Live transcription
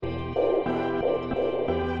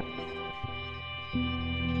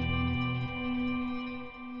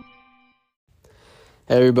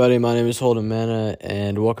Hey everybody, my name is Holden Manna,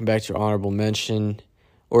 and welcome back to Honorable Mention.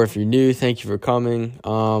 Or if you're new, thank you for coming.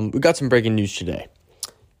 We got some breaking news today,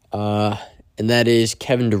 and that is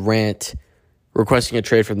Kevin Durant requesting a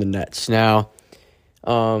trade from the Nets. Now,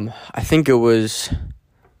 I think it was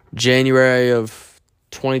January of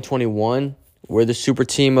 2021 where the super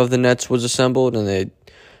team of the Nets was assembled, and they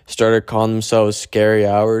started calling themselves Scary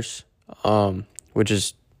Hours, which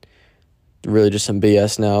is really just some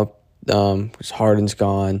BS now. Because Harden's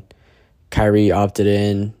gone, Kyrie opted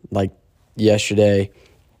in like yesterday,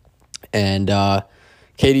 and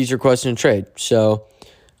KD's requesting a trade. So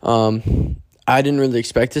I didn't really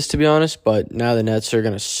expect this, to be honest, but now the Nets are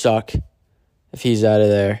going to suck if he's out of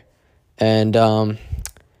there. And the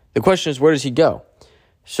question is, where does he go?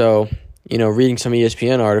 So, reading some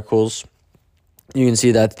ESPN articles, you can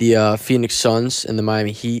see that the Phoenix Suns and the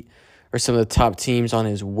Miami Heat are some of the top teams on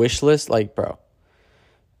his wish list. Like, bro.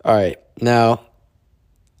 All right, now,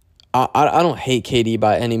 I don't hate KD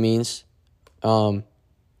by any means. I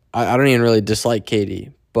don't even really dislike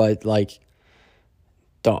KD, but,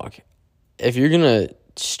 dog, if you're going to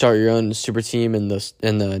start your own super team in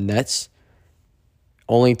the Nets,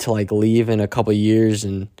 only to, leave in a couple years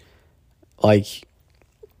and, I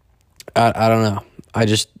don't know.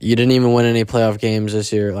 You didn't even win any playoff games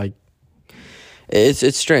this year.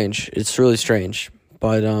 It's strange. It's really strange.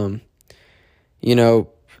 But,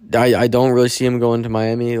 I don't really see him going to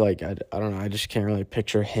Miami. I don't know. I just can't really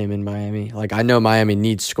picture him in Miami. I know Miami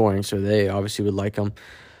needs scoring, so they obviously would like him.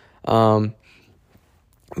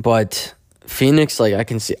 But Phoenix, I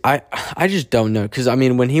can see. I just don't know. Because,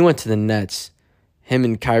 when he went to the Nets, him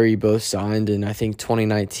and Kyrie both signed in, I think,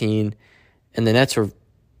 2019. And the Nets were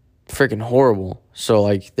freaking horrible.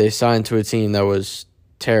 So, they signed to a team that was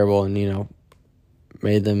terrible and,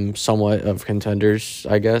 made them somewhat of contenders,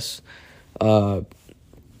 I guess.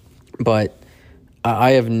 But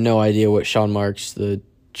I have no idea what Sean Marks, the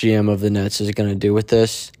GM of the Nets, is going to do with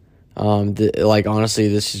this. Honestly,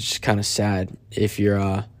 this is just kind of sad if you're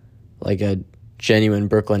a genuine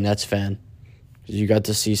Brooklyn Nets fan. You got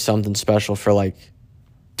to see something special for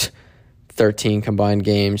 13 combined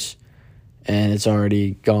games, and it's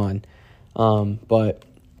already gone. But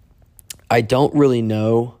I don't really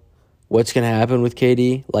know what's going to happen with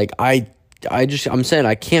KD. I'm saying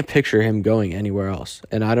I can't picture him going anywhere else,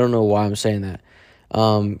 and I don't know why I'm saying that.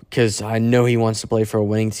 Because I know he wants to play for a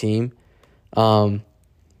winning team. The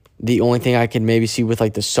only thing I can maybe see with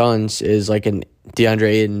the Suns is an DeAndre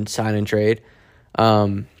Ayton sign and trade.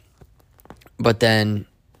 But then,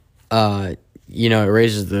 it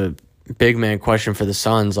raises the big man question for the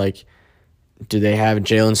Suns. Do they have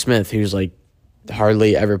Jalen Smith, who's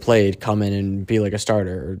hardly ever played, come in and be a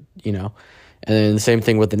starter, And then the same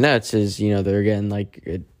thing with the Nets is, they're getting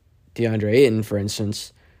DeAndre Ayton, for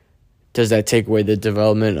instance. Does that take away the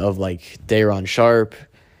development of Day'Ron Sharpe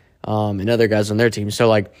and other guys on their team?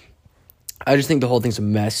 So I just think the whole thing's a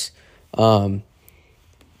mess.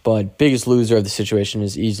 But biggest loser of the situation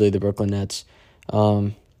is easily the Brooklyn Nets.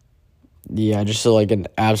 Just an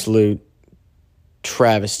absolute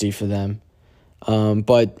travesty for them.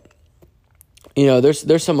 But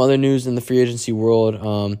there's some other news in the free agency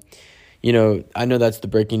world. I know that's the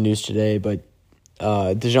breaking news today, but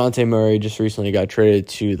DeJounte Murray just recently got traded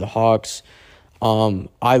to the Hawks.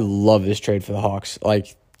 I love this trade for the Hawks.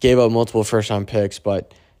 Gave up multiple first-round picks,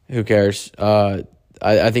 but who cares? I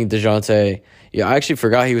think DeJounte, I actually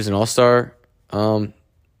forgot he was an all-star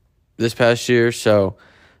this past year, so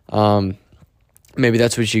maybe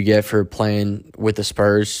that's what you get for playing with the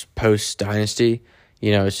Spurs post-dynasty.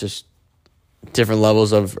 It's just different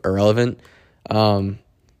levels of irrelevant.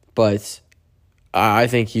 But I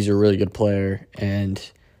think he's a really good player. And,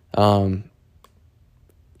 when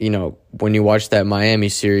you watch that Miami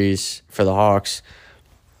series for the Hawks,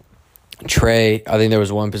 Trey, I think there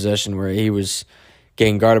was one possession where he was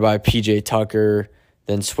getting guarded by P.J. Tucker,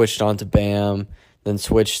 then switched on to Bam, then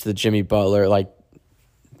switched to Jimmy Butler.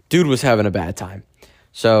 Dude was having a bad time.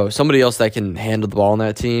 So somebody else that can handle the ball on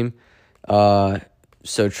that team,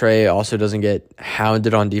 so Trey also doesn't get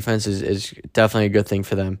hounded on defense is definitely a good thing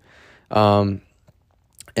for them. And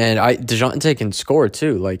DeJounte can score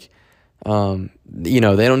too. They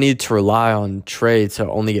don't need to rely on Trey to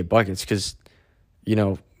only get buckets because,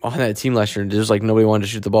 on that team last year, there's nobody wanted to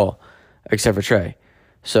shoot the ball except for Trey.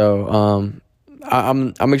 So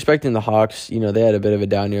I'm expecting the Hawks. They had a bit of a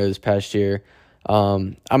down year this past year.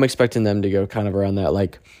 I'm expecting them to go kind of around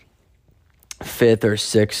that fifth or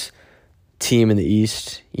sixth team in the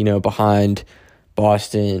East, behind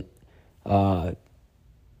Boston,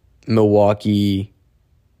 Milwaukee,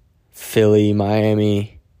 Philly,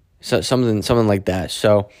 Miami, so something like that.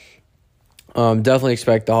 So Definitely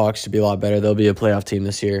expect the Hawks to be a lot better. They'll be a playoff team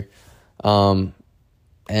this year. And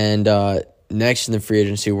next in the free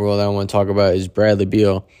agency world I want to talk about is Bradley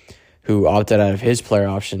Beal, who opted out of his player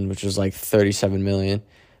option, which was like $37 million.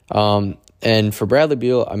 And for Bradley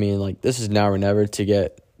Beal, I mean, like, this is now or never to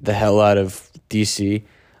get the hell out of DC.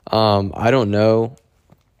 I don't know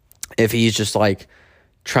if he's just like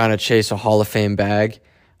trying to chase a Hall of Fame bag,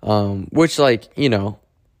 which, like, you know,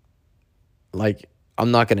 like,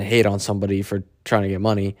 I'm not gonna hate on somebody for trying to get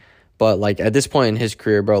money, but like at this point in his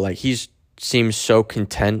career, bro, like he's seems so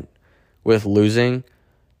content with losing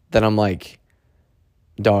that I'm like,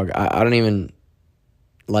 dog, I don't even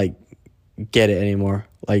like get it anymore.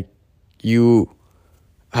 Like, you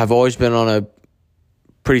have always been on a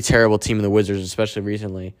pretty terrible team in the Wizards, especially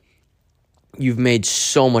recently. You've made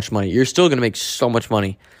so much money. You're still gonna make so much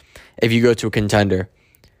money if you go to a contender.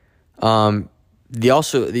 The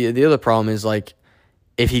other problem is, like,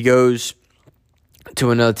 if he goes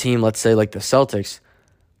to another team, let's say like the Celtics,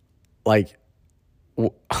 like,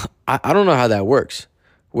 I don't know how that works.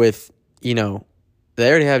 With, you know, they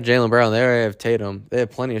already have Jaylen Brown, they already have Tatum, they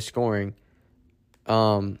have plenty of scoring,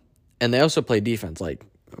 and they also play defense. Like,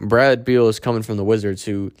 Brad Beal is coming from the Wizards,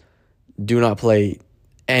 who do not play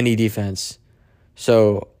any defense,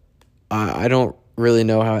 so I don't really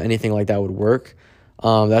know how anything like that would work.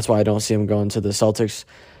 That's why I don't see him going to the Celtics,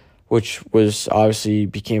 which was obviously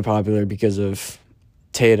became popular because of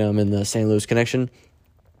Tatum and the St. Louis connection.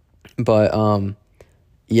 But,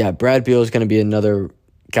 yeah, Brad Beal is going to be another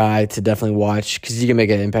guy to definitely watch because he can make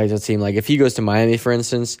an impact on the team. Like, if he goes to Miami, for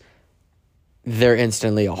instance, they're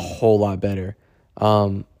instantly a whole lot better.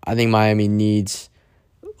 I think Miami needs,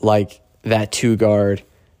 like, that two-guard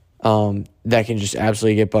that can just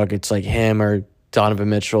absolutely get buckets, like him or Donovan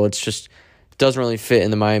Mitchell. It's just doesn't really fit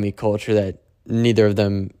in the Miami culture that neither of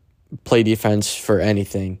them play defense for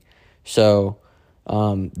anything. So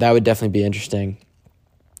that would definitely be interesting.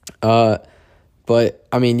 But,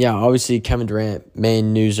 I mean, yeah, obviously Kevin Durant,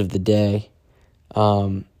 main news of the day.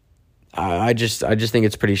 I just think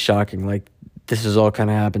it's pretty shocking. Like, this has all kind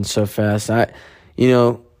of happened so fast. I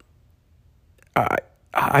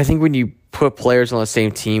think when you put players on the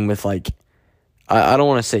same team with, like, I don't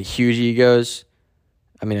want to say huge egos.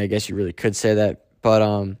 I mean, I guess you really could say that.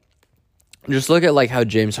 But just look at, like, how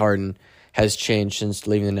James Harden has changed since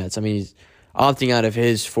leaving the Nets. I mean, he's opting out of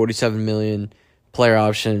his $47 million player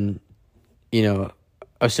option, you know,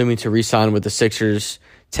 assuming to re-sign with the Sixers,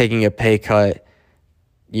 taking a pay cut,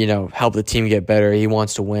 you know, help the team get better. He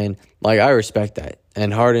wants to win. Like, I respect that.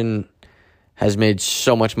 And Harden has made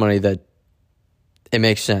so much money that it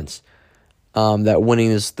makes sense that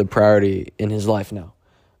winning is the priority in his life now.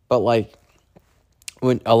 But, like,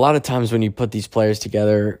 when a lot of times when you put these players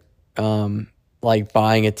together, like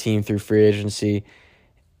buying a team through free agency,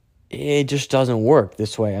 it just doesn't work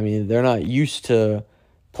this way. I mean, they're not used to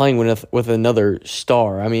playing with another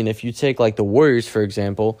star. I mean, if you take, like, the Warriors, for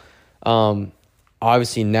example,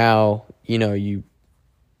 obviously now, you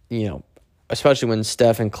know, especially when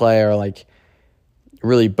Steph and Clay are, like,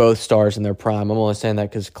 really both stars in their prime. I'm only saying that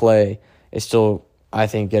because Clay is still, I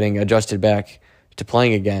think, getting adjusted back to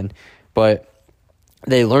playing again. But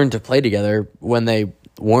they learned to play together when they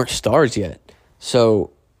weren't stars yet.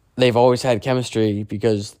 So they've always had chemistry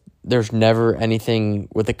because there's never anything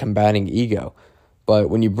with a combating ego. But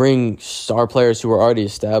when you bring star players who are already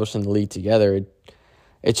established in the league together,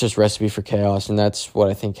 it's just recipe for chaos, and that's what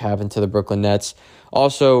I think happened to the Brooklyn Nets.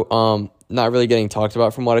 Also, not really getting talked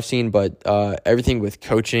about from what I've seen, but everything with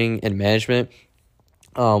coaching and management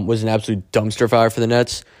was an absolute dumpster fire for the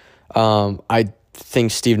Nets. I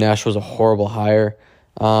think Steve Nash was a horrible hire,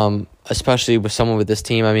 especially with someone with this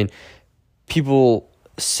team. I mean, people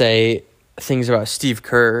say things about Steve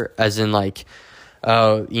Kerr as in, like,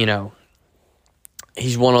 you know,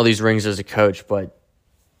 he's won all these rings as a coach, but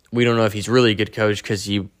we don't know if he's really a good coach because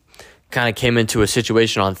he kind of came into a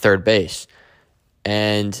situation on third base.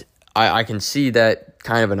 And I can see that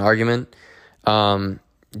kind of an argument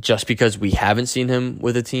just because we haven't seen him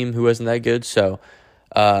with a team who isn't that good. So,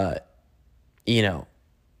 you know,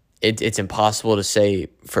 it's impossible to say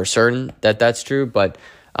for certain that that's true. But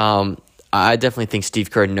I definitely think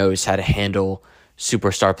Steve Kerr knows how to handle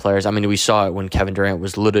superstar players. I mean, we saw it when Kevin Durant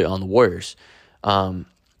was literally on the Warriors.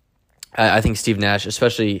 I think Steve Nash,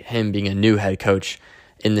 especially him being a new head coach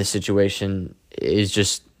in this situation, is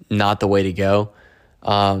just not the way to go.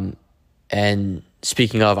 And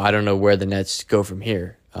speaking of, I don't know where the Nets go from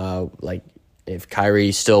here. Like, if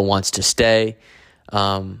Kyrie still wants to stay,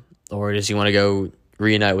 or does he want to go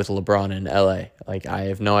reunite with LeBron in LA? Like, I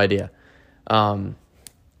have no idea.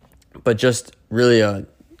 But just really a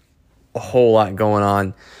whole lot going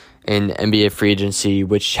on in NBA free agency,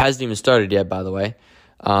 which hasn't even started yet, by the way.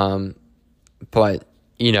 But,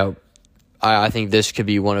 I think this could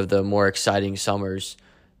be one of the more exciting summers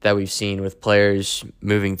that we've seen with players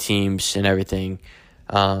moving teams and everything.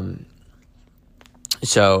 That's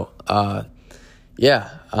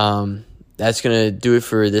going to do it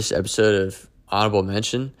for this episode of Honorable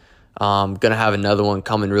Mention. I'm going to have another one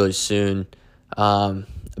coming really soon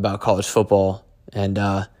about college football. And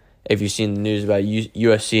if you've seen the news about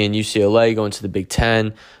USC and UCLA going to the Big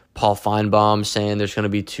Ten, Paul Feinbaum saying there's going to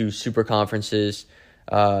be 2 super conferences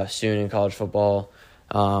soon in college football,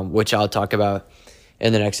 which I'll talk about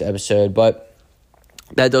in the next episode. But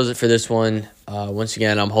that does it for this one. Once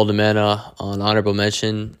again, I'm Holden Manna on Honorable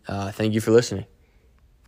Mention. Thank you for listening.